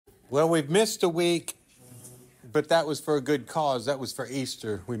Well, we've missed a week, but that was for a good cause. That was for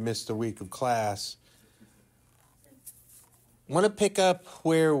Easter. We missed a week of class. I want to pick up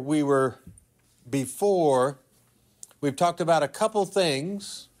where we were before. We've talked about a couple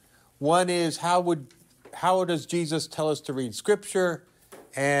things. One is how does Jesus tell us to read Scripture?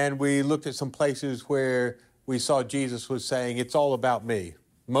 And we looked at some places where we saw Jesus was saying, it's all about me.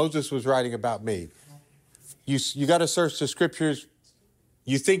 Moses was writing about me. You got to search the Scriptures.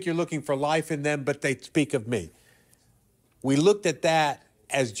 You think you're looking for life in them, but they speak of me. We looked at that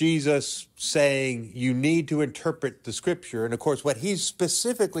as Jesus saying you need to interpret the Scripture. And of course, what he's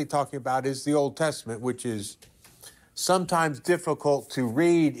specifically talking about is the Old Testament, which is sometimes difficult to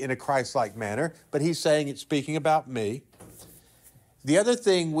read in a Christ-like manner, but he's saying it's speaking about me. The other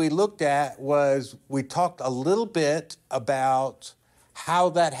thing we looked at was we talked a little bit about how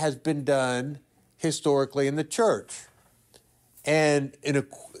that has been done historically in the church. And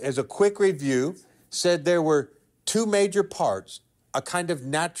as a quick review, said there were two major parts, a kind of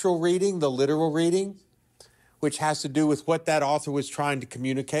natural reading, the literal reading, which has to do with what that author was trying to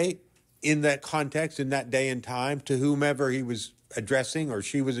communicate in that context, in that day and time, to whomever he was addressing or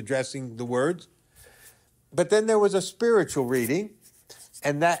she was addressing the words. But then there was a spiritual reading,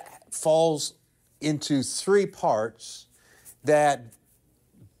 and that falls into three parts that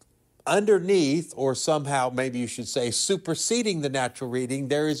underneath, or somehow maybe you should say superseding the natural reading,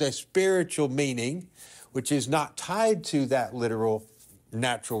 there is a spiritual meaning which is not tied to that literal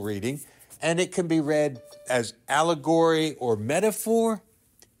natural reading, and it can be read as allegory or metaphor.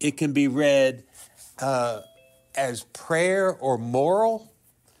 It can be read as prayer or moral,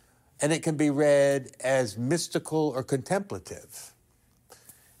 and it can be read as mystical or contemplative.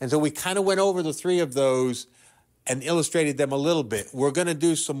 And so we kind of went over the three of those and illustrated them a little bit. We're going to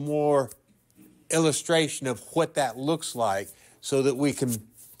do some more illustration of what that looks like so that we can,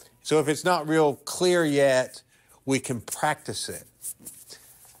 so if it's not real clear yet, we can practice it.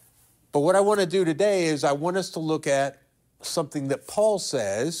 But what I want to do today is I want us to look at something that Paul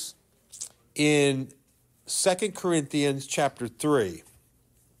says in 2 Corinthians chapter 3.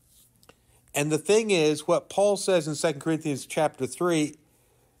 And the thing is, what Paul says in 2 Corinthians chapter 3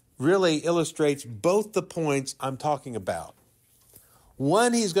 really illustrates both the points I'm talking about.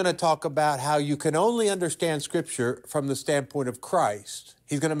 One, he's going to talk about how you can only understand Scripture from the standpoint of Christ.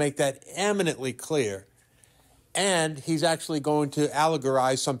 He's going to make that eminently clear. And he's actually going to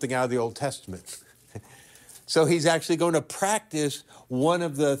allegorize something out of the Old Testament. So he's actually going to practice one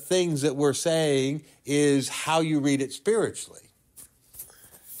of the things that we're saying is how you read it spiritually.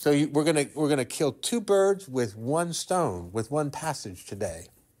 So we're going to kill two birds with one stone, with one passage today.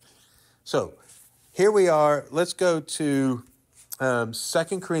 So here we are. Let's go to 2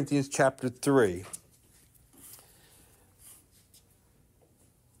 Corinthians chapter 3.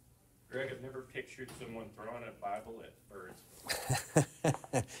 Greg, I've never pictured someone throwing a Bible at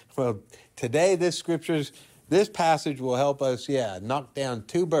birds. Well, today this passage will help us, knock down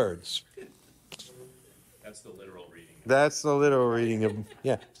two birds. That's the literal reading. That's the literal reading of,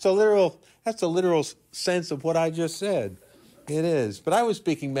 that's the literal sense of what I just said. It is. But I was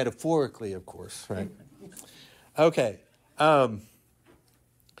speaking metaphorically, of course, right? Okay.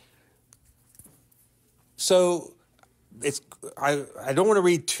 So I don't want to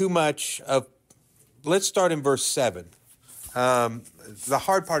read too much of, let's start in verse 7. The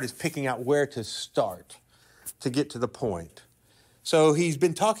hard part is picking out where to start to get to the point. So he's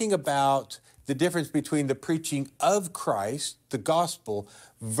been talking about the difference between the preaching of Christ, the gospel,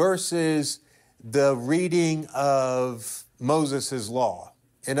 versus the reading of Moses' law.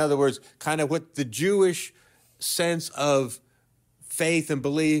 In other words, kind of what the Jewish sense of faith and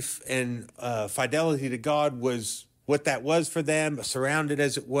belief and fidelity to God was, what that was for them, surrounded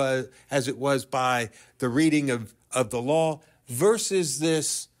as it was by the reading of the law, versus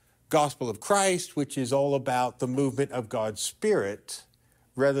this gospel of Christ, which is all about the movement of God's Spirit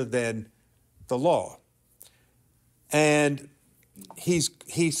rather than the law. And he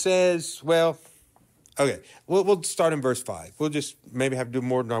says, well, okay, we'll start in verse 5. We'll just maybe have to do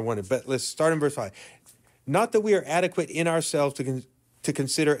more than I wanted, but let's start in verse 5. Not that we are adequate in ourselves to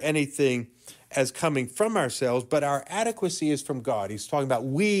consider anything as coming from ourselves, but our adequacy is from God. He's talking about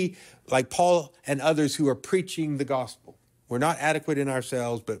we, like Paul and others who are preaching the gospel. We're not adequate in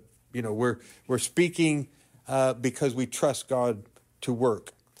ourselves, but we're speaking because we trust God to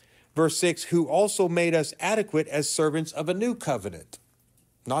work. Verse 6, who also made us adequate as servants of a new covenant,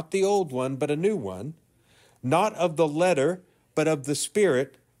 not the old one, but a new one, not of the letter, but of the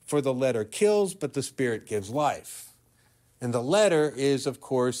Spirit, for the letter kills, but the Spirit gives life. And the letter is, of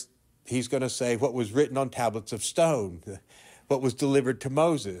course, he's going to say what was written on tablets of stone. what was delivered to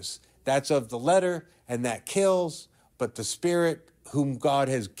Moses. That's of the letter, and that kills, but the Spirit whom God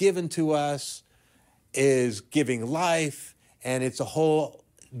has given to us is giving life, and it's a whole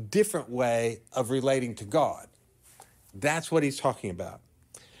different way of relating to God. That's what he's talking about.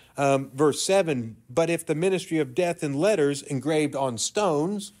 Verse 7, but if the ministry of death in letters engraved on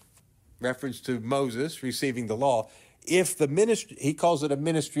stones, reference to Moses receiving the law, if the ministry, he calls it a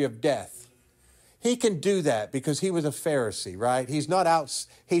ministry of death. He can do that because he was a Pharisee, right? He's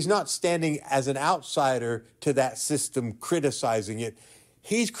not standing as an outsider to that system criticizing it.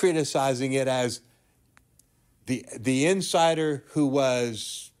 He's criticizing it as the insider who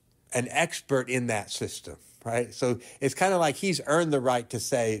was an expert in that system, right? So it's kind of like he's earned the right to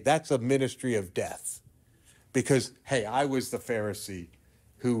say that's a ministry of death because, hey, I was the Pharisee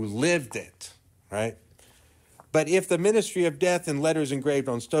who lived it, right? But if the ministry of death in letters engraved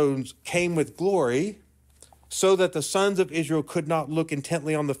on stones came with glory, so that the sons of Israel could not look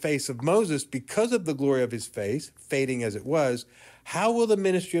intently on the face of Moses because of the glory of his face, fading as it was, how will the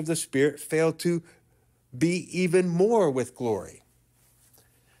ministry of the Spirit fail to be even more with glory?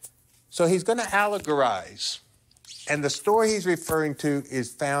 So he's going to allegorize. And the story he's referring to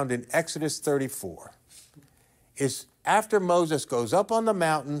is found in Exodus 34. Is after Moses goes up on the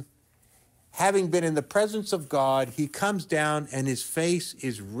mountain, having been in the presence of God, he comes down and his face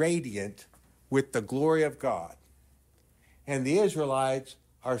is radiant with the glory of God. And the Israelites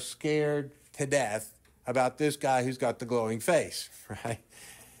are scared to death about this guy who's got the glowing face, right?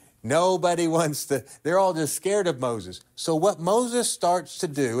 Nobody wants to, they're all just scared of Moses. So what Moses starts to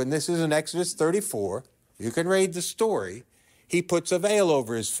do, and this is in Exodus 34, you can read the story, he puts a veil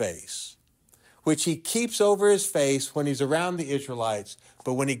over his face, which he keeps over his face when he's around the Israelites,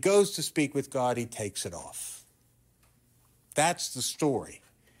 but when he goes to speak with God, he takes it off. That's the story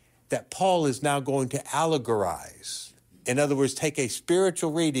that Paul is now going to allegorize. In other words, take a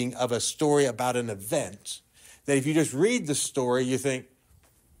spiritual reading of a story about an event that if you just read the story, you think,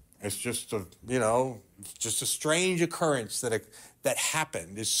 it's just a strange occurrence that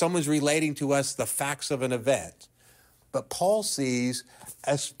happened. Is someone's relating to us the facts of an event. But Paul sees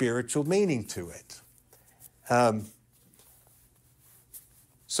a spiritual meaning to it.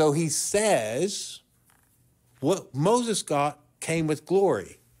 So he says, what Moses got came with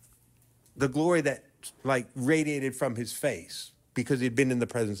glory. The glory that radiated from his face because he'd been in the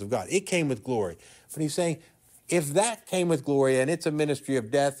presence of God. It came with glory. But he's saying, if that came with glory and it's a ministry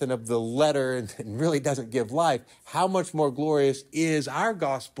of death and of the letter and really doesn't give life, how much more glorious is our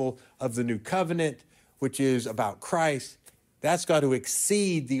gospel of the new covenant, which is about Christ? That's got to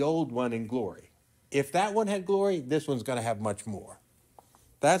exceed the old one in glory. If that one had glory, this one's going to have much more.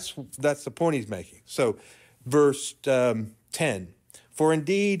 That's the point he's making. So verse 10, for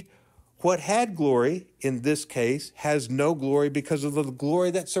indeed, what had glory in this case has no glory because of the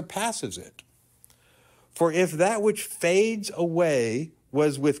glory that surpasses it. For if that which fades away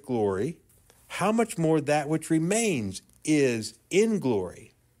was with glory, how much more that which remains is in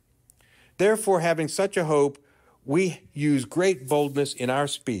glory. Therefore, having such a hope, we use great boldness in our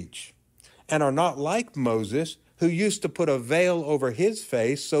speech, and are not like Moses, who used to put a veil over his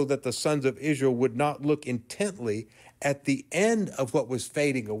face so that the sons of Israel would not look intently at the end of what was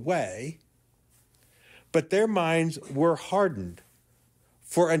fading away, but their minds were hardened.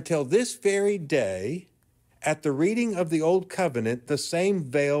 For until this very day, at the reading of the old covenant, the same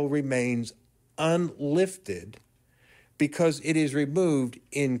veil remains unlifted because it is removed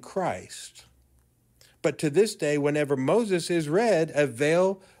in Christ. But to this day, whenever Moses is read, a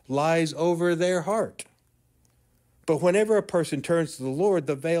veil lies over their heart. But whenever a person turns to the Lord,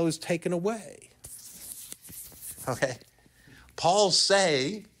 the veil is taken away. Okay? Paul's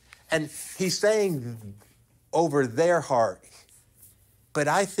saying, and he's saying over their heart, but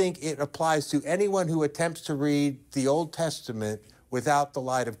I think it applies to anyone who attempts to read the Old Testament without the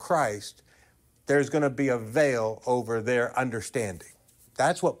light of Christ. There's going to be a veil over their understanding.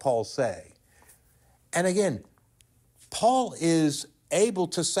 That's what Paul's saying. And again, Paul is able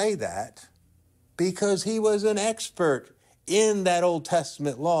to say that because he was an expert in that Old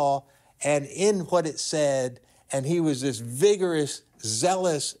Testament law and in what it said, and he was this vigorous,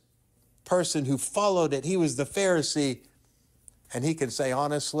 zealous person who followed it. He was the Pharisee. And he can say,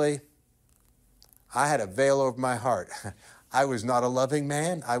 honestly, I had a veil over my heart. I was not a loving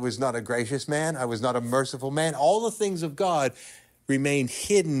man. I was not a gracious man. I was not a merciful man. All the things of God remained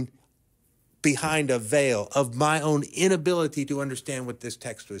hidden behind a veil of my own inability to understand what this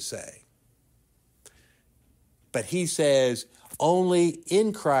text was saying. But he says, only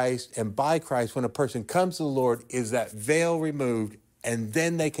in Christ and by Christ, when a person comes to the Lord, is that veil removed, and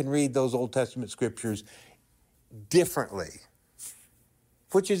then they can read those Old Testament scriptures differently.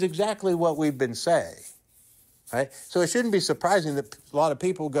 which is exactly what we've been saying, right? So it shouldn't be surprising that a lot of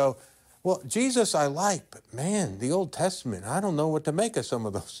people go, well, Jesus I like, but man, the Old Testament, I don't know what to make of some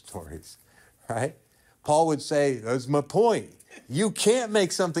of those stories, right? Paul would say, that's my point. You can't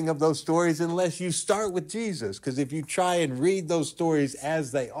make something of those stories unless you start with Jesus, because if you try and read those stories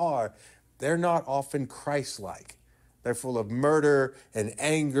as they are, they're not often Christ-like. They're full of murder and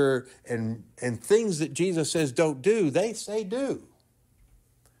anger and things that Jesus says don't do, they say do.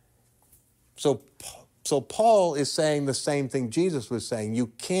 So Paul is saying the same thing Jesus was saying. You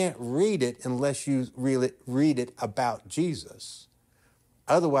can't read it unless you read it about Jesus.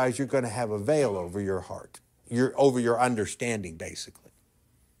 Otherwise, you're going to have a veil over your heart, over your understanding, basically.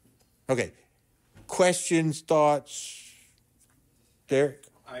 Okay, questions, thoughts, Derek?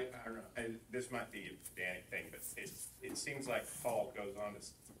 I don't know. This might be a pedantic thing, but it seems like Paul goes on to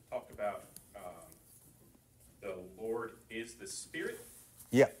talk about the Lord is the Spirit.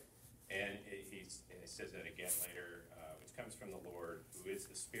 Yeah. And he says that again later, which comes from the Lord, who is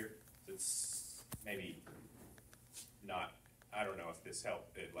the Spirit. It's maybe not, I don't know if this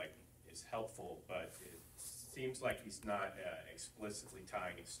is helpful, but it seems like he's not explicitly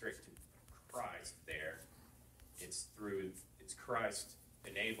tying it straight to Christ there. It's Christ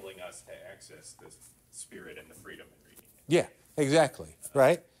enabling us to access the Spirit and the freedom in reading it. Yeah, exactly.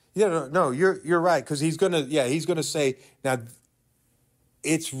 Right? Yeah, no, you're right, because he's gonna say, now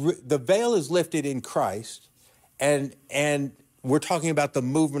the veil is lifted in Christ, and we're talking about the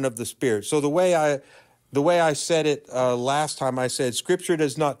movement of the Spirit. So the way I said it last time, I said Scripture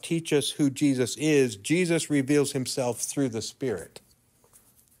does not teach us who Jesus is. Jesus reveals himself through the Spirit.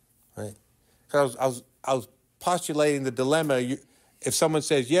 Right? So I was postulating the dilemma. If someone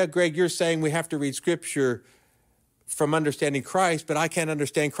says, yeah, Greg, you're saying we have to read Scripture from understanding Christ, but I can't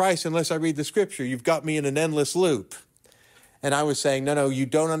understand Christ unless I read the Scripture. You've got me in an endless loop. And I was saying, no, you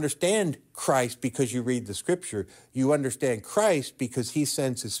don't understand Christ because you read the Scripture. You understand Christ because he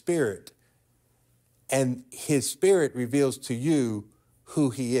sends his Spirit. And his Spirit reveals to you who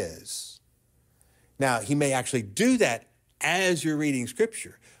he is. Now, he may actually do that as you're reading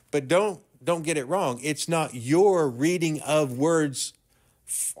Scripture, but don't get it wrong. It's not your reading of words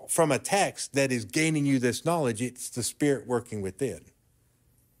from a text that is gaining you this knowledge. It's the Spirit working within.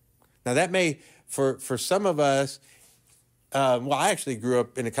 Now, that may, for some of us, I actually grew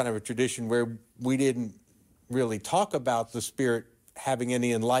up in a kind of a tradition where we didn't really talk about the Spirit having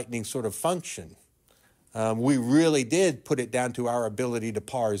any enlightening sort of function. We really did put it down to our ability to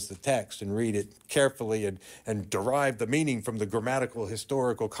parse the text and read it carefully and derive the meaning from the grammatical,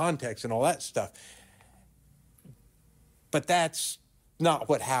 historical context and all that stuff. But that's not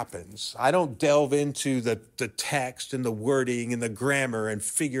what happens. I don't delve into the text and the wording and the grammar and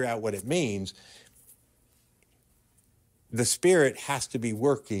figure out what it means. The Spirit has to be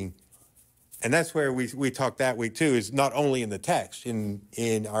working. And that's where we talked that week too, is not only in the text,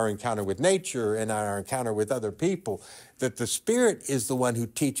 in our encounter with nature and our encounter with other people, that the Spirit is the one who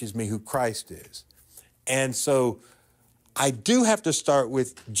teaches me who Christ is. And so I do have to start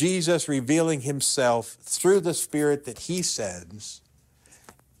with Jesus revealing himself through the Spirit that he sends.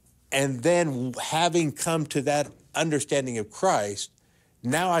 And then having come to that understanding of Christ,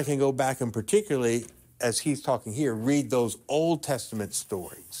 now I can go back and particularly, as he's talking here, read those Old Testament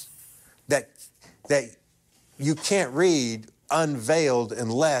stories that you can't read unveiled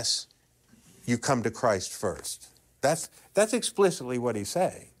unless you come to Christ first. That's explicitly what he's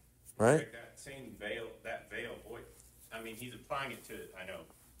saying, right? Like that same veil, boy, I mean, he's applying it to, I know,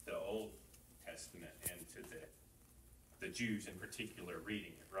 the Old Testament and to the Jews in particular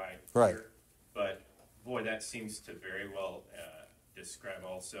reading it, right? Right. But, boy, that seems to very well describe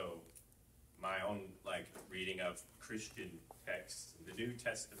also my own, reading of Christian texts, the New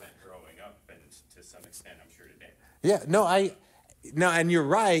Testament growing up, and to some extent, I'm sure today. Yeah, and you're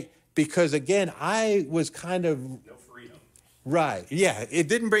right, because again, I was kind of... No freedom. Right, yeah, it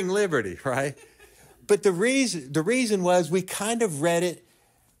didn't bring liberty, right? But the reason was we kind of read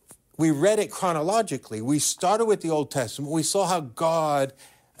it chronologically. We started with the Old Testament. We saw how God,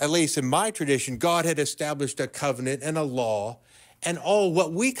 at least in my tradition, God had established a covenant and a law. And all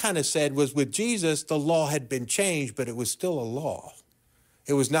what we kind of said was with Jesus, the law had been changed, but it was still a law.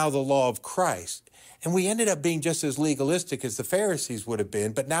 It was now the law of Christ. And we ended up being just as legalistic as the Pharisees would have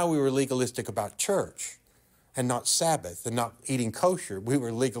been, but now we were legalistic about church and not Sabbath and not eating kosher. We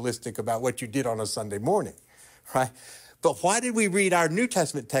were legalistic about what you did on a Sunday morning, right? But why did we read our New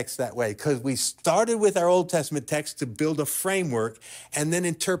Testament text that way? Because we started with our Old Testament text to build a framework and then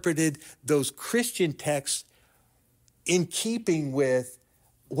interpreted those Christian texts in keeping with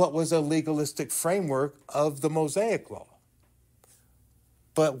what was a legalistic framework of the Mosaic law.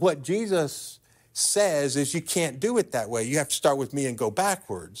 But what Jesus says is you can't do it that way. You have to start with me and go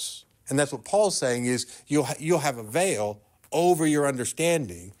backwards. And that's what Paul's saying is you'll have a veil over your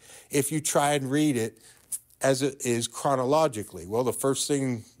understanding if you try and read it as it is chronologically. Well, the first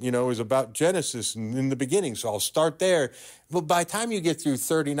thing, is about Genesis and in the beginning, so I'll start there. But by the time you get through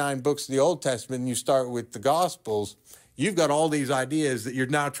 39 books of the Old Testament and you start with the Gospels, you've got all these ideas that you're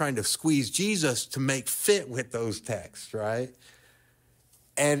now trying to squeeze Jesus to make fit with those texts, right?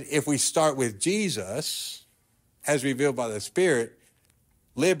 And if we start with Jesus, as revealed by the Spirit,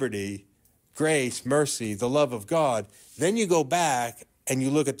 liberty, grace, mercy, the love of God, then you go back and you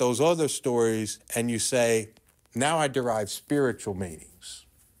look at those other stories and you say, now I derive spiritual meanings,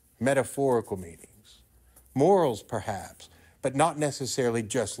 metaphorical meanings, morals perhaps, but not necessarily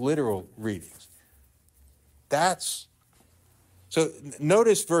just literal readings. So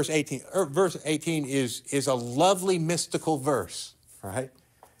notice verse 18. Verse 18 is a lovely mystical verse, right?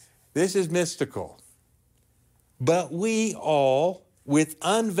 This is mystical. But we all, with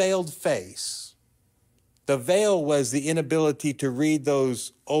unveiled face, the veil was the inability to read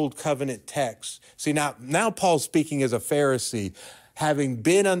those old covenant texts. See, now Paul's speaking as a Pharisee, having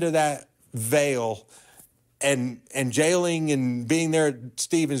been under that veil and jailing and being there at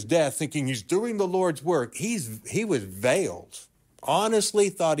Stephen's death, thinking he's doing the Lord's work. He was veiled. Honestly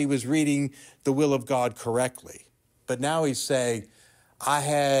thought he was reading the will of God correctly. But now he's saying, I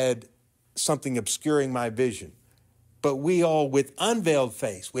had something obscuring my vision. But we all with unveiled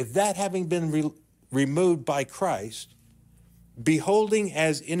face, with that having been removed by Christ, beholding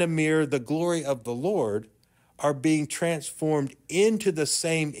as in a mirror the glory of the Lord, are being transformed into the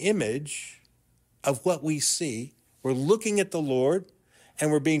same image of what we see. We're looking at the Lord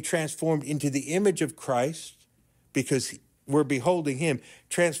and we're being transformed into the image of Christ because we're beholding him,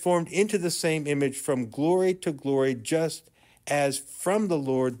 transformed into the same image from glory to glory, just as from the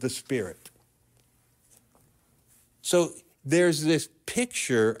Lord the Spirit. So there's this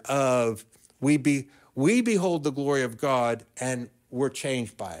picture of we behold the glory of God and we're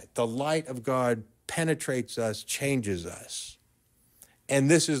changed by it. The light of God penetrates us, changes us. And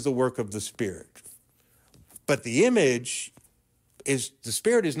this is the work of the Spirit. But the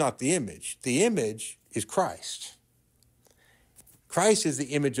Spirit is not the image. The image is Christ. Christ is the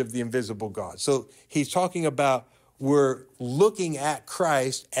image of the invisible God. So he's talking about we're looking at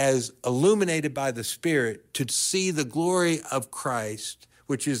Christ as illuminated by the Spirit to see the glory of Christ,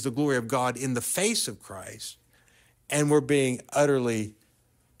 which is the glory of God in the face of Christ, and we're being utterly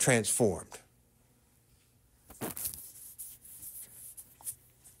transformed.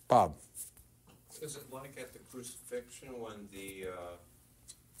 Bob. Is it like at the crucifixion when the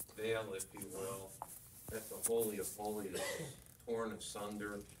veil, if you will, at the Holy of Holies is torn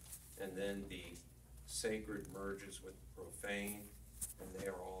asunder, and then the sacred merges with the profane, and they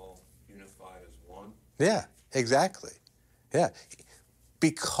are all unified as one? Yeah, exactly. Yeah.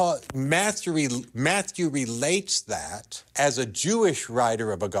 Because Matthew relates that as a Jewish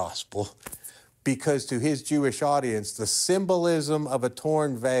writer of a gospel, because to his Jewish audience, the symbolism of a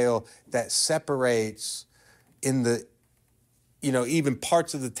torn veil that separates in the, even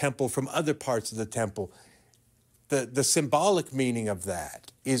parts of the temple from other parts of the temple, the symbolic meaning of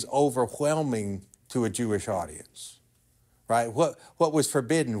that is overwhelming to a Jewish audience, right? What was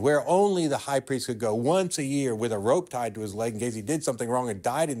forbidden, where only the high priest could go once a year with a rope tied to his leg in case he did something wrong and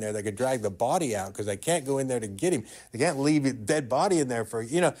died in there, they could drag the body out because they can't go in there to get him. They can't leave a dead body in there for,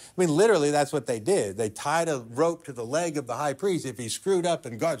 literally that's what they did. They tied a rope to the leg of the high priest. If he screwed up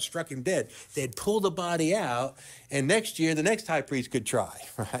and God struck him dead, they'd pull the body out, and next year the next high priest could try,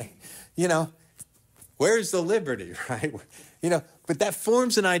 right? Where's the liberty, right? But that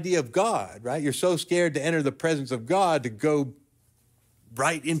forms an idea of God, right? You're so scared to enter the presence of God to go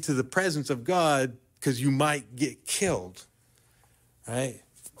right into the presence of God because you might get killed, right?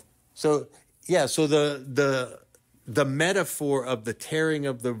 So, yeah, so the metaphor of the tearing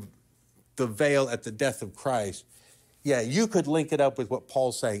of the veil at the death of Christ, yeah, you could link it up with what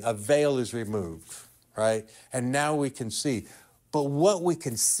Paul's saying. A veil is removed, right? And now we can see. But what we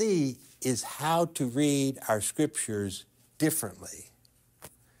can see is how to read our scriptures differently.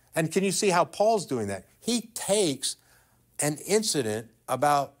 And can you see how Paul's doing that? He takes an incident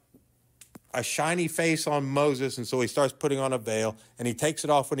about a shiny face on Moses, and so he starts putting on a veil, and he takes it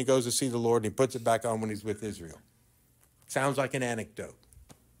off when he goes to see the Lord, and he puts it back on when he's with Israel. Sounds like an anecdote.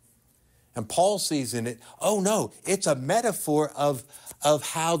 And Paul sees in it, oh no, it's a metaphor of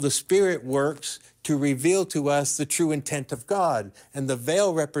how the Spirit works to reveal to us the true intent of God. And the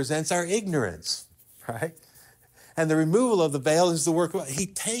veil represents our ignorance, right? And the removal of the veil is the work of God. He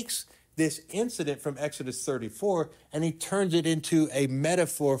takes this incident from Exodus 34 and he turns it into a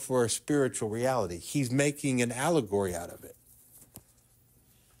metaphor for a spiritual reality. He's making an allegory out of it.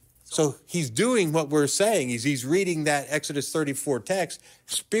 So he's doing what we're saying. He's reading that Exodus 34 text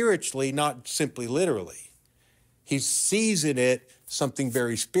spiritually, not simply literally. He sees in it something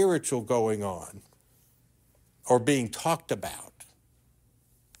very spiritual going on or being talked about.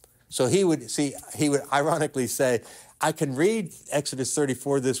 So he would ironically say, I can read Exodus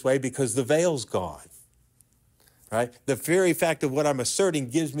 34 this way because the veil's gone. Right? The very fact of what I'm asserting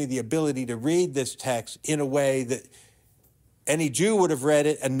gives me the ability to read this text in a way that any Jew would have read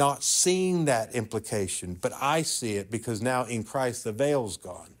it and not seen that implication. But I see it because now in Christ the veil's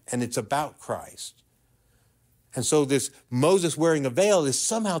gone and it's about Christ. And so this Moses wearing a veil is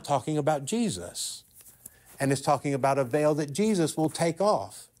somehow talking about Jesus. And it's talking about a veil that Jesus will take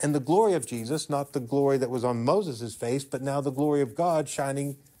off. And the glory of Jesus, not the glory that was on Moses' face, but now the glory of God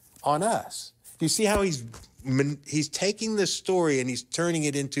shining on us. You see how he's taking this story and he's turning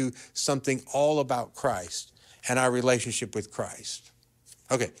it into something all about Christ and our relationship with Christ.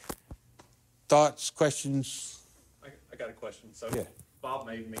 Okay. Thoughts, questions? I got a question. So Yeah. Bob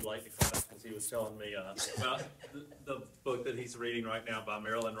made me late to come back because he was telling me about the book that he's reading right now by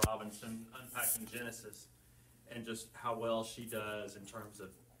Marilyn Robinson, Unpacking Genesis, and just how well she does in terms of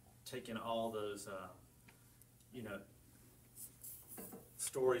taking all those,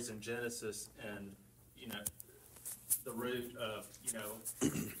 stories in Genesis and, the root of,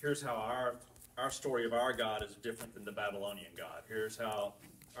 here's how our story of our God is different than the Babylonian God. Here's how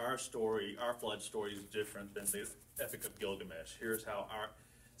our story, our flood story is different than the Epic of Gilgamesh. Here's how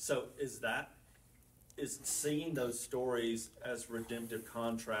so is seeing those stories as redemptive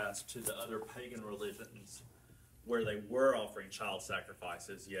contrast to the other pagan religions where they were offering child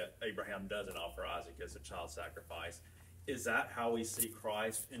sacrifices, yet Abraham doesn't offer Isaac as a child sacrifice. Is that how we see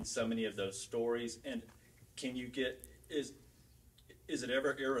Christ in so many of those stories? And is it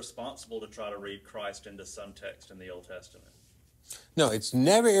ever irresponsible to try to read Christ into some text in the Old Testament? No, it's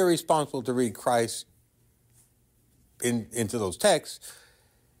never irresponsible to read Christ into those texts.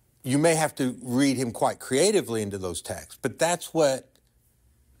 You may have to read him quite creatively into those texts, but that's what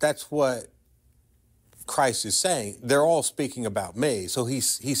Christ is saying. They're all speaking about me. So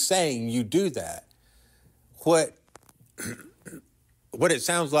he's saying you do that. What it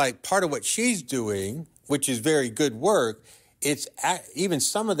sounds like part of what she's doing, which is very good work, even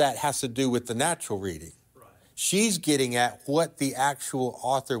some of that has to do with the natural reading. Right. She's getting at what the actual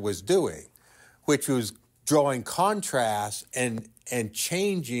author was doing, which was drawing contrast and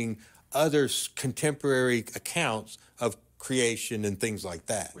changing other contemporary accounts of creation and things like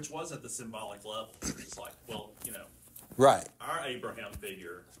that. Which was at the symbolic level. It's like, well, right. Our Abraham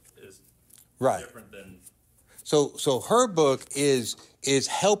figure is right. different than... So her book is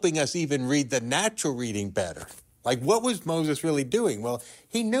helping us even read the natural reading better. Like, what was Moses really doing? Well,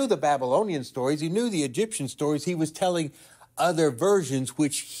 he knew the Babylonian stories. He knew the Egyptian stories. He was telling other versions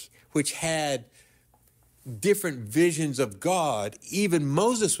which had different visions of God. Even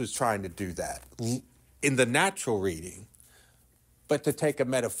Moses was trying to do that in the natural reading. But to take a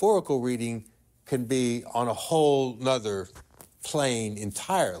metaphorical reading can be on a whole nother plane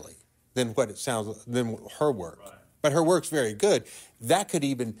entirely than what it sounds, than her work. Right. But her work's very good. That could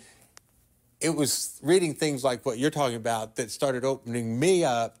even... It was reading things like what you're talking about that started opening me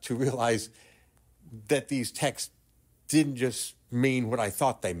up to realize that these texts didn't just mean what I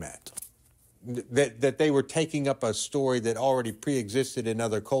thought they meant. That they were taking up a story that already pre-existed in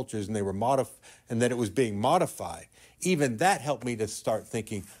other cultures and they were and that it was being modified. Even that helped me to start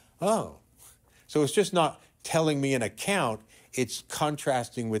thinking, oh, so it's just not telling me an account, it's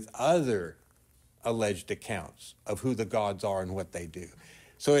contrasting with other alleged accounts of who the gods are and what they do.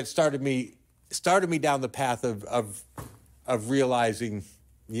 So it started me down the path of realizing,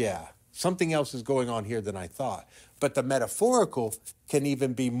 yeah, something else is going on here than I thought. But the metaphorical can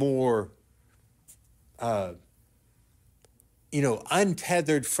even be more,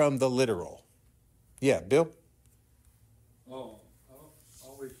 untethered from the literal. Yeah, Bill? Oh, I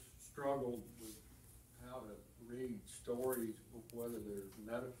always struggled with how to read stories, whether they're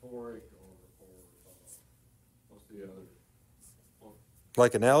metaphoric or what's the other?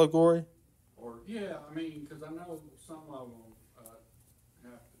 Like an allegory? Or, yeah, I mean, because I know some of them,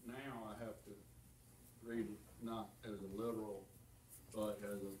 I have to read it not as a literal, but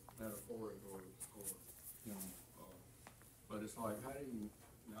as a metaphoric or but it's like, how do you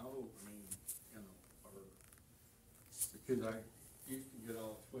know? I mean, or because I used to get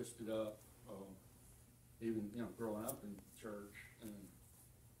all twisted up, even, growing up in church, and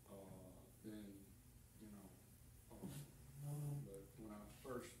then, but when I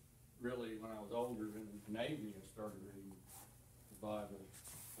first really, when I was older in the Navy, I started reading the Bible,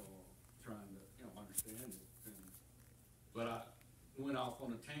 trying to, understand it. But I went off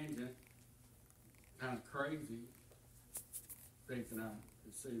on a tangent, kind of crazy, thinking I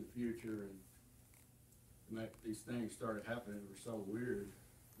could see the future, and these things started happening that were so weird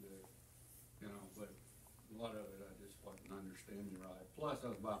that, but a lot of it I just wasn't understanding right. Plus, I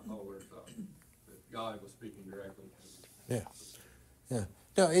was bipolar, so that God was speaking directly to me. Yeah. Yeah.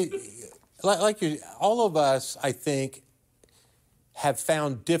 No, like you, all of us, I think, have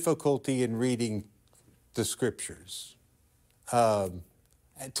found difficulty in reading the scriptures. To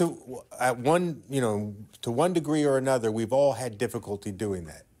one degree or another, we've all had difficulty doing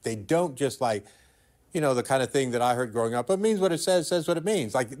that. They don't just like, the kind of thing that I heard growing up. It means what it says what it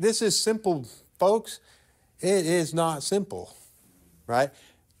means. Like, this is simple, folks. It is not simple, right?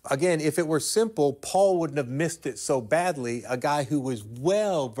 Again, if it were simple, Paul wouldn't have missed it so badly, a guy who was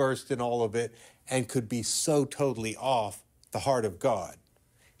well versed in all of it and could be so totally off the heart of God.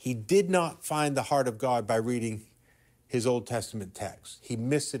 He did not find the heart of God by reading his Old Testament text. He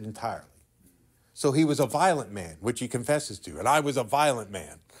missed it entirely. So he was a violent man, which he confesses to, and I was a violent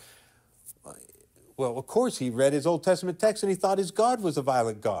man. Well, of course, he read his Old Testament text and he thought his God was a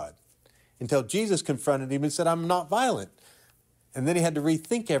violent God until Jesus confronted him and said, I'm not violent. And then he had to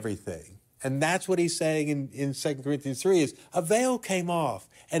rethink everything. And that's what he's saying in 2 Corinthians 3 is a veil came off,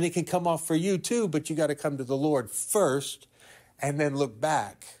 and it can come off for you too, but you got to come to the Lord first and then look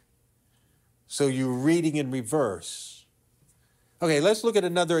back. So you're reading in reverse. Okay, let's look at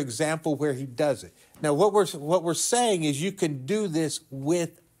another example where he does it. Now, what we're saying is you can do this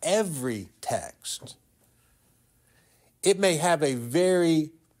with every text. It may have a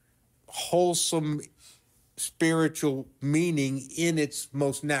very wholesome spiritual meaning in its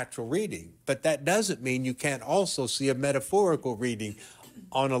most natural reading, but that doesn't mean you can't also see a metaphorical reading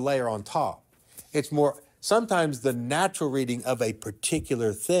on a layer on top. It's more, sometimes the natural reading of a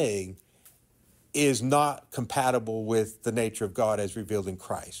particular thing is not compatible with the nature of God as revealed in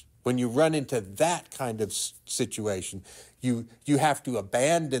Christ. When you run into that kind of situation, you have to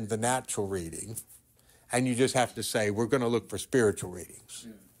abandon the natural reading, and you just have to say, we're going to look for spiritual readings.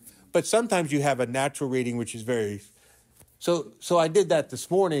 Yeah. But sometimes you have a natural reading which is very... So I did that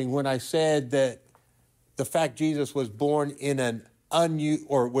this morning when I said that the fact Jesus was born in an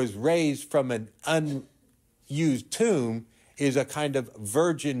was raised from an unused tomb is a kind of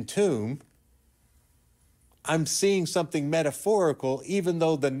virgin tomb. I'm seeing something metaphorical, even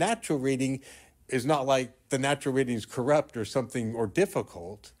though the natural reading is not like the natural reading is corrupt or something or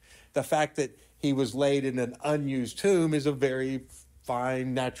difficult. The fact that he was laid in an unused tomb is a very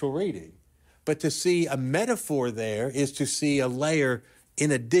fine natural reading. But to see a metaphor there is to see a layer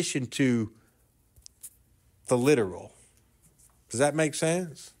in addition to the literal. Does that make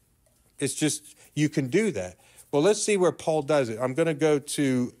sense? It's just, you can do that. Well, let's see where Paul does it. I'm going to go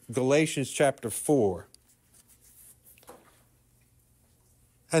to Galatians chapter 4.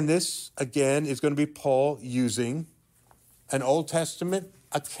 And this, again, is going to be Paul using an Old Testament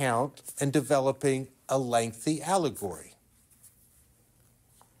account and developing a lengthy allegory.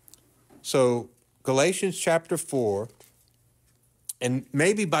 So, Galatians chapter 4, and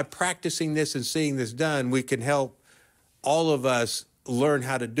maybe by practicing this and seeing this done, we can help all of us learn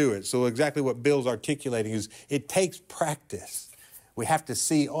how to do it. So exactly what Bill's articulating is it takes practice. We have to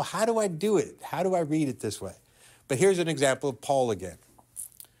see, how do I do it? How do I read it this way? But here's an example of Paul again.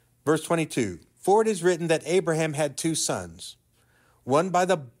 Verse 22, for it is written that Abraham had two sons, one by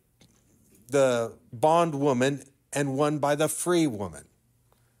the bondwoman and one by the free woman.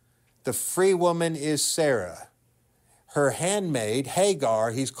 The free woman is Sarah. Her handmaid,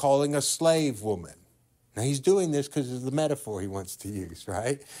 Hagar, he's calling a slave woman. Now, he's doing this because of the metaphor he wants to use,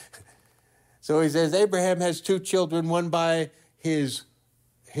 right? So he says, Abraham has two children, one by his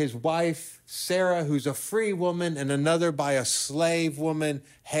wife, Sarah, who's a free woman, and another by a slave woman,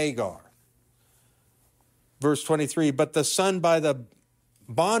 Hagar. Verse 23, but the son by the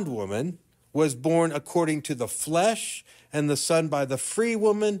bondwoman was born according to the flesh, and the son by the free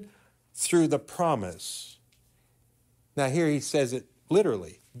woman through the promise. Now here he says it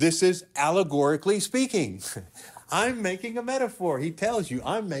literally. This is allegorically speaking. I'm making a metaphor. He tells you,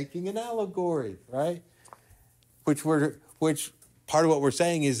 I'm making an allegory, right? Which part of what we're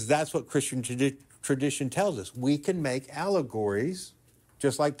saying is that's what Christian tradition tells us. We can make allegories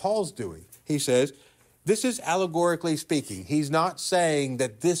just like Paul's doing. He says, this is allegorically speaking. He's not saying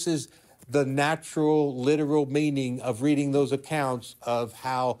that this is the natural, literal meaning of reading those accounts of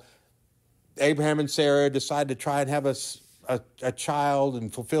how Abraham and Sarah decided to try and have a child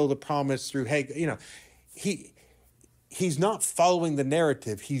and fulfill the promise through Hagar. he's not following the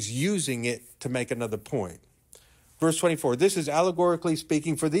narrative. He's using it to make another point. Verse 24, this is allegorically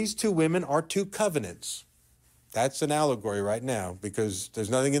speaking, for these two women are two covenants. That's an allegory right now, because there's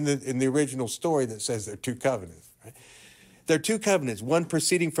nothing in the original story that says they're two covenants. Right? They're two covenants, one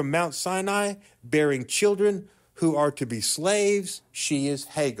proceeding from Mount Sinai, bearing children who are to be slaves. She is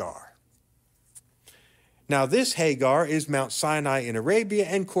Hagar. Now this Hagar is Mount Sinai in Arabia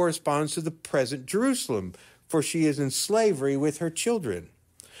and corresponds to the present Jerusalem, for she is in slavery with her children.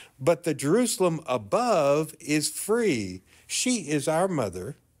 But the Jerusalem above is free. She is our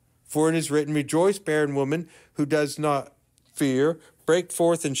mother. For it is written, rejoice, barren woman, who does not fear. Break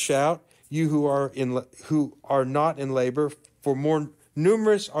forth and shout, you who are not in labor. For more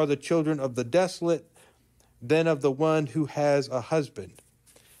numerous are the children of the desolate than of the one who has a husband.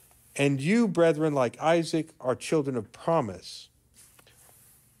 And you, brethren, like Isaac, are children of promise.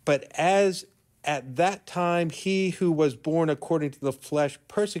 But as at that time he who was born according to the flesh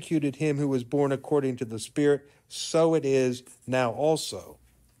persecuted him who was born according to the Spirit, so it is now also.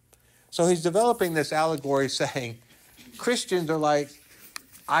 So he's developing this allegory saying Christians are like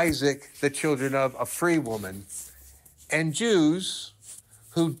Isaac, the children of a free woman, and Jews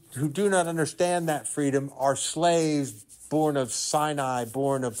who do not understand that freedom are slaves born of Sinai,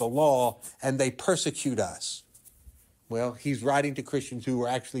 born of the law, and they persecute us. Well, he's writing to Christians who were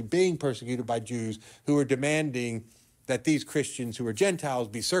actually being persecuted by Jews who were demanding that these Christians who were Gentiles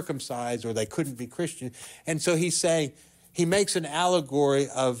be circumcised or they couldn't be Christian. And so he's saying, he makes an allegory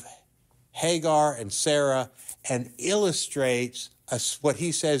of Hagar and Sarah and illustrates what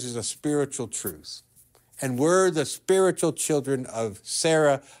he says is a spiritual truth. And we're the spiritual children of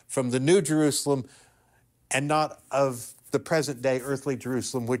Sarah from the New Jerusalem and not of the present day earthly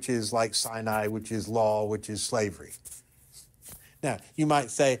Jerusalem, which is like Sinai, which is law, which is slavery. Now, you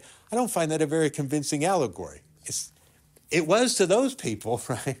might say, I don't find that a very convincing allegory. It was to those people,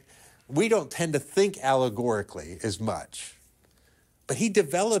 right? We don't tend to think allegorically as much. But he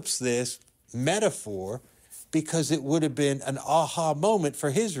develops this metaphor because it would have been an aha moment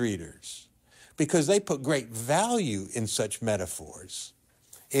for his readers, because they put great value in such metaphors.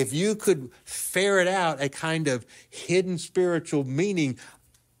 If you could ferret out a kind of hidden spiritual meaning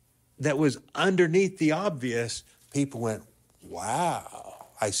that was underneath the obvious, people went, wow,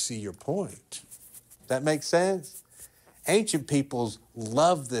 I see your point. That makes sense? Ancient peoples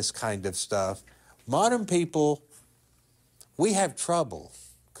love this kind of stuff. Modern people, we have trouble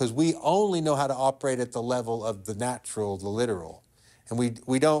because we only know how to operate at the level of the natural, the literal. And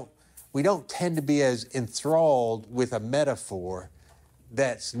we don't tend to be as enthralled with a metaphor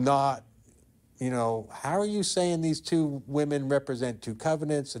that's not, how are you saying these two women represent two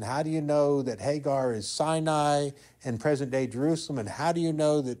covenants? And how do you know that Hagar is Sinai and present-day Jerusalem? And how do you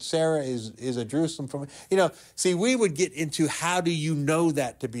know that Sarah is a Jerusalem from, see, we would get into how do you know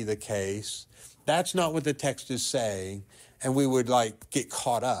that to be the case? That's not what the text is saying. And we would, get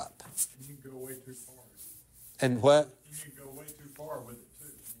caught up. You can go way too far. And what? You can go way too far with it,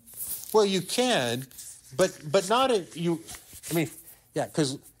 too. Well, you can, but not if you,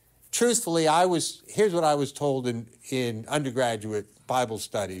 because truthfully, here's what I was told in undergraduate Bible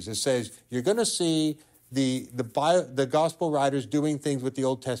studies. It says you're going to see the gospel writers doing things with the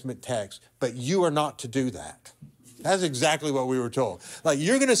Old Testament text, but you are not to do that. That's exactly what we were told.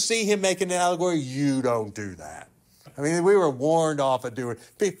 You're going to see him making an allegory, you don't do that. We were warned off of doing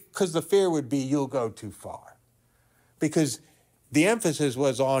it because the fear would be you'll go too far. Because the emphasis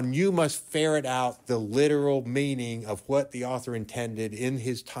was on you must ferret out the literal meaning of what the author intended in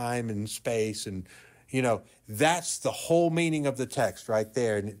his time and space. And, that's the whole meaning of the text right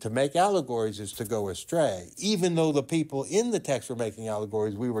there. And to make allegories is to go astray. Even though the people in the text were making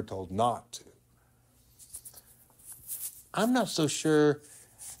allegories, we were told not to. I'm not so sure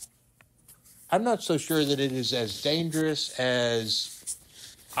that it is as dangerous as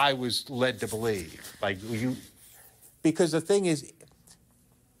I was led to believe. Because the thing is,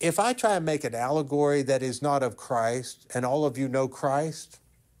 if I try and make an allegory that is not of Christ, and all of you know Christ,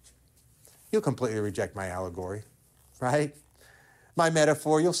 you'll completely reject my allegory, right? My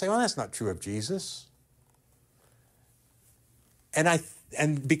metaphor, you'll say, well, that's not true of Jesus.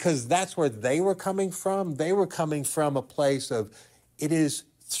 And because that's where they were coming from a place of, it is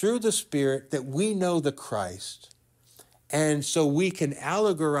through the Spirit that we know the Christ. And so we can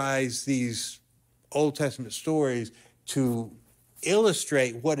allegorize these Old Testament stories to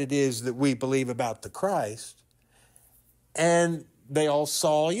illustrate what it is that we believe about the Christ. And they all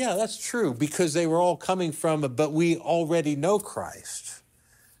saw, yeah, that's true, because they were all coming from, but we already know Christ.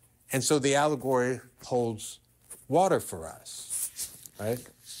 And so the allegory holds water for us, right?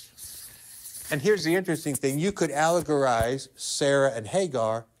 And here's the interesting thing. You could allegorize Sarah and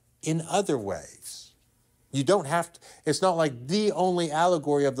Hagar in other ways. You don't have to, it's not like the only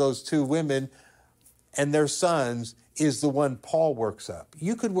allegory of those two women and their sons is the one Paul works up.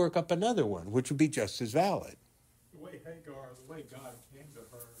 You could work up another one, which would be just as valid. The way God came to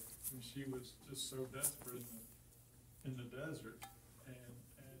her when she was just so desperate in the desert, and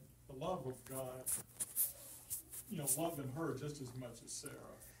the love of God, loving her just as much as Sarah.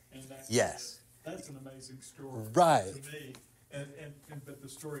 And Yes. That's an amazing story. Right. To me. But the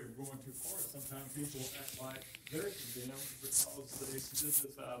story of going too far, sometimes people act like they're condemned because they did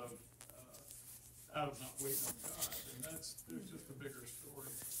this out of not waiting on God. And there's just a bigger story.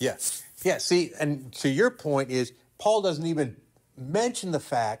 Yes. Yeah, see, and to your point is, Paul doesn't even mention the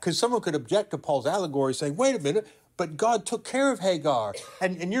fact, because someone could object to Paul's allegory saying, wait a minute, but God took care of Hagar,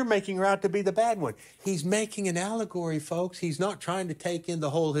 and you're making her out to be the bad one. He's making an allegory, folks. He's not trying to take in the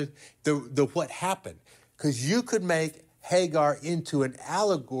whole, the what happened. Because you could make Hagar into an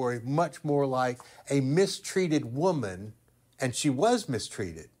allegory much more like a mistreated woman, and she was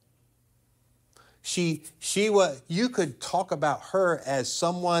mistreated. She was, you could talk about her as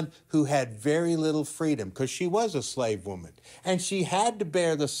someone who had very little freedom because she was a slave woman. And she had to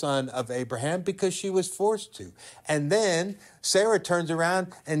bear the son of Abraham because she was forced to. And then Sarah turns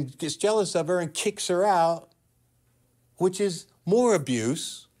around and gets jealous of her and kicks her out, which is more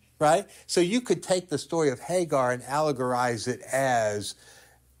abuse, right? So you could take the story of Hagar and allegorize it as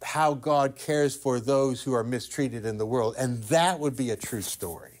how God cares for those who are mistreated in the world. And that would be a true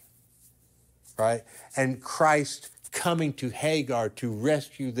story. Right? And Christ coming to Hagar to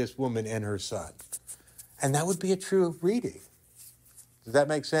rescue this woman and her son. And that would be a true reading. Does that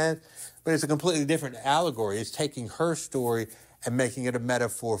make sense? But it's a completely different allegory. It's taking her story and making it a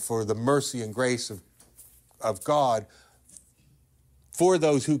metaphor for the mercy and grace of God for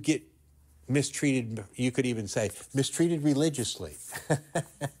those who get mistreated, you could even say, mistreated religiously.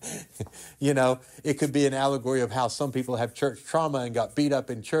 It could be an allegory of how some people have church trauma and got beat up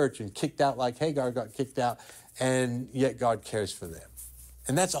in church and kicked out like Hagar got kicked out, and yet God cares for them.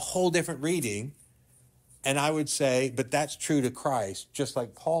 And that's a whole different reading. And I would say, but that's true to Christ, just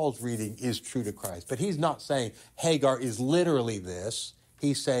like Paul's reading is true to Christ. But he's not saying Hagar is literally this.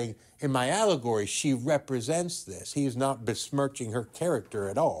 He's saying, in my allegory, she represents this. He's not besmirching her character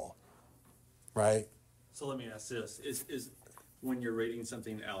at all. Right? So let me ask this, is when you're reading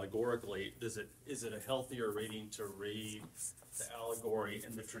something allegorically, is it a healthier reading to read the allegory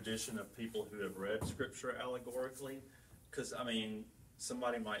in the tradition of people who have read scripture allegorically? Because,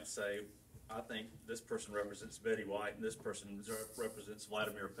 somebody might say, I think this person represents Betty White and this person represents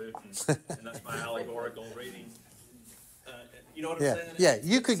Vladimir Putin, and that's my allegorical reading. You know what I'm saying? Yeah,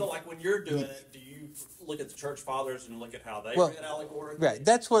 you could. So like when you're doing it, do you look at the church fathers and look at how they read allegorically? Right.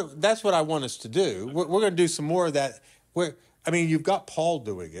 That's what I want us to do. Okay. We're going to do some more of that. You've got Paul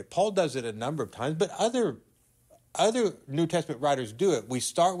doing it. Paul does it a number of times, but other New Testament writers do it. We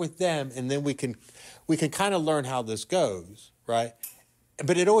start with them, and then we can kind of learn how this goes, right?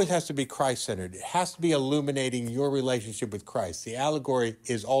 But it always has to be Christ-centered. It has to be illuminating your relationship with Christ. The allegory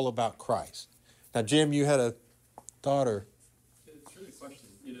is all about Christ. Now, Jim, you had a thought or... It's really a question.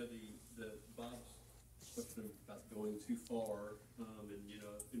 The Bob's question about going too far,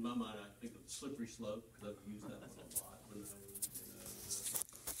 in my mind, I think of the slippery slope because I've used that one a lot when I was,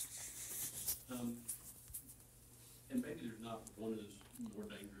 and maybe there's not one is more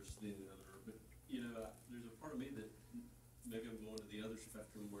dangerous than the other, but there's a part of me that maybe I'm going to the other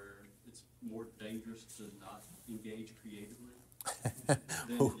spectrum where it's more dangerous to not engage creatively than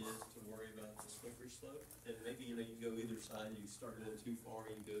it is to worry about the slippery slope. And maybe, you go either side, you start in too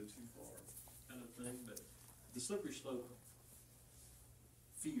far, you go too far kind of thing. But the slippery slope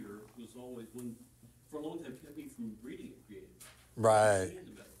fear was always for a long time kept me from reading it creatively. Right.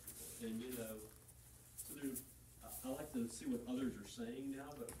 And, so I like to see what others are saying now,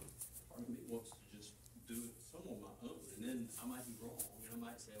 but part of me wants to just do it some on my own. And then I might be wrong. I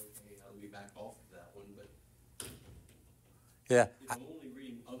might say, okay, I'll be back off of that one. But yeah, if I'm only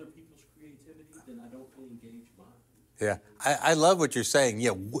reading other people's creativity, then I don't really engage mine. Yeah, I love what you're saying.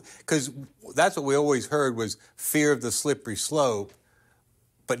 Yeah, because that's what we always heard was fear of the slippery slope,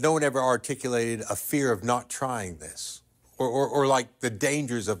 but no one ever articulated a fear of not trying this. Or like the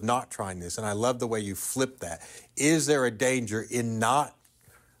dangers of not trying this. And I love the way you flip that. Is there a danger in not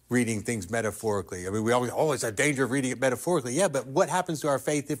reading things metaphorically? We always, it's a danger of reading it metaphorically. Yeah, but what happens to our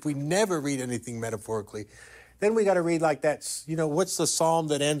faith if we never read anything metaphorically? Then we got to read like that, what's the psalm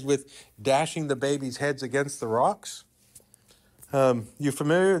that ends with dashing the babies' heads against the rocks? You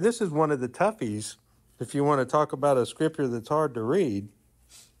familiar? This is one of the toughies if you want to talk about a scripture that's hard to read.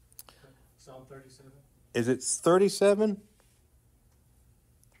 Psalm Is it 37?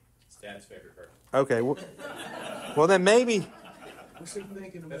 It's Dad's favorite verse. Okay. Well, then maybe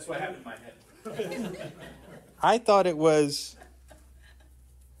That's what happened in my head. I thought it was.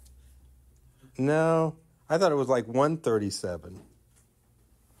 No, I thought it was like 137.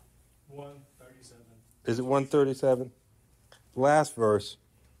 137. Is it 137? Last verse.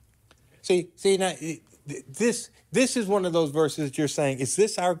 See now, this is one of those verses that you're saying, is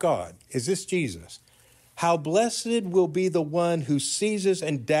this our God? Is this Jesus? How blessed will be the one who seizes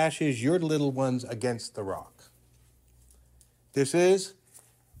and dashes your little ones against the rock. This is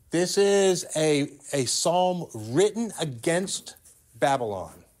a psalm written against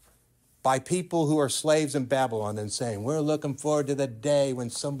Babylon by people who are slaves in Babylon and saying, we're looking forward to the day when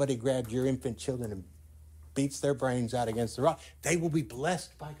somebody grabs your infant children and beats their brains out against the rock. They will be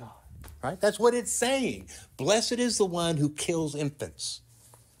blessed by God, right? That's what it's saying. Blessed is the one who kills infants.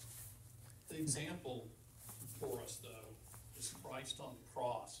 The example for us, though, is Christ on the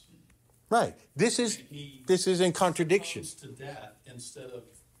cross. Right. This is in contradiction. Comes to death instead of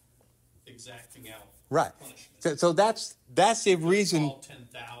exacting out Right. punishment. So that's the reason. All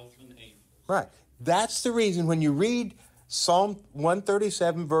 10,000 angels. Right. That's the reason when you read Psalm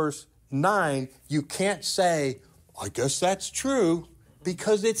 137, verse 9, you can't say, I guess that's true,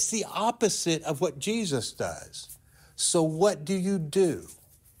 because it's the opposite of what Jesus does. So what do?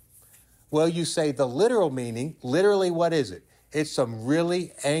 Well, you say the literal meaning. Literally, what is it? It's some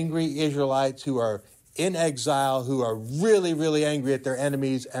really angry Israelites who are in exile, who are really, really angry at their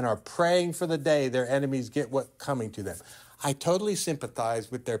enemies and are praying for the day their enemies get what's coming to them. I totally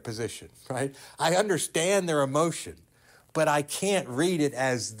sympathize with their position, right? I understand their emotion, but I can't read it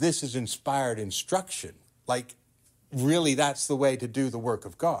as this is inspired instruction. Like, really, that's the way to do the work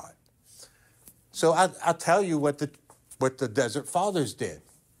of God. So I'll tell you what the Desert Fathers did.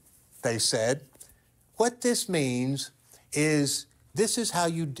 They said, what this means is this is how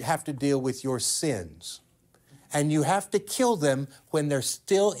you have to deal with your sins. And you have to kill them when they're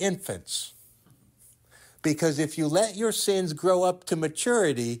still infants. Because if you let your sins grow up to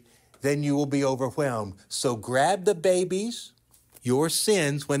maturity, then you will be overwhelmed. So grab the babies, your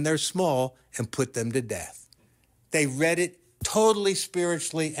sins when they're small, and put them to death. They read it totally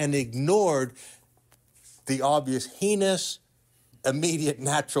spiritually and ignored the obvious heinous, immediate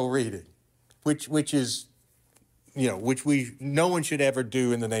natural reading, which is, which no one should ever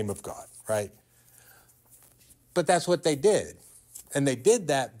do in the name of God, right? But that's what they did. And they did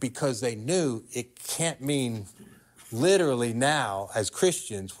that because they knew it can't mean literally now as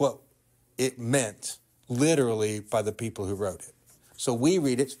Christians what it meant literally by the people who wrote it. So we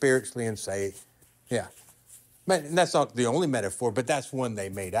read it spiritually and say, yeah. And that's not the only metaphor, but that's one they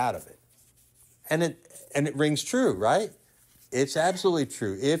made out of it. And it rings true, right? It's absolutely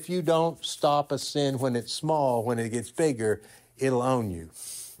true. If you don't stop a sin when it's small, when it gets bigger, it'll own you,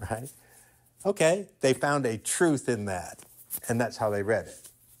 right? Okay, they found a truth in that, and that's how they read it.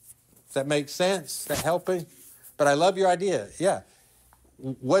 Does that make sense? Is that helping? But I love your idea. Yeah.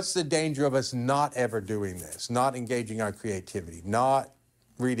 What's the danger of us not ever doing this, not engaging our creativity, not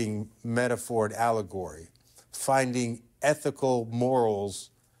reading metaphor and allegory, finding ethical morals,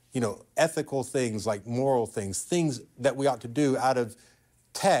 ethical things like moral things that we ought to do out of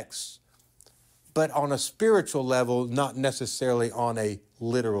texts, but on a spiritual level, not necessarily on a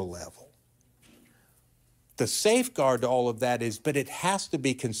literal level. The safeguard to all of that is, but it has to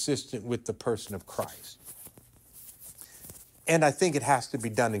be consistent with the person of Christ. And I think it has to be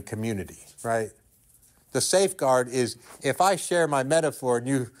done in community, right? The safeguard is if I share my metaphor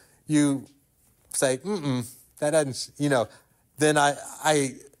and you say, that doesn't, then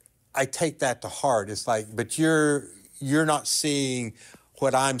I take that to heart. It's like, but you're not seeing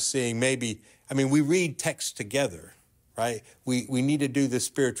what I'm seeing. Maybe, we read text together, right? We need to do this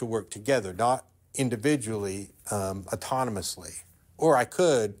spiritual work together, not individually, autonomously. Or I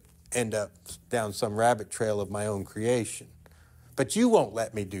could end up down some rabbit trail of my own creation. But you won't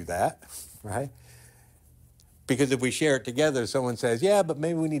let me do that, right? Because if we share it together, someone says, yeah, but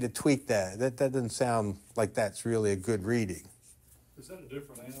maybe we need to tweak that. That doesn't sound like that's really a good reading. Is that a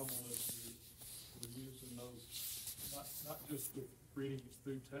different animal that you're using those, not just with reading it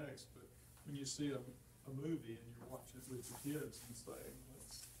through text, but when you see a movie and you're watching it with the kids and say,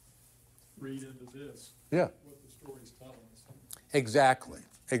 let's read into this, Yeah. what the story's telling us. Exactly.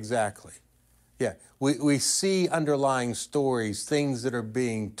 Yeah, we see underlying stories, things that are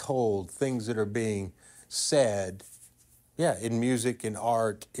being told, things that are being said, yeah, in music, in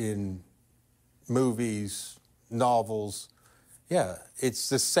art, in movies, novels. Yeah, it's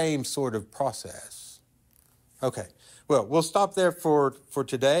the same sort of process. Okay. Well, we'll stop there for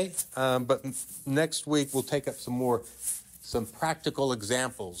today, but next week we'll take up some practical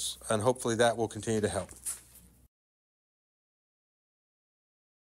examples, and hopefully that will continue to help.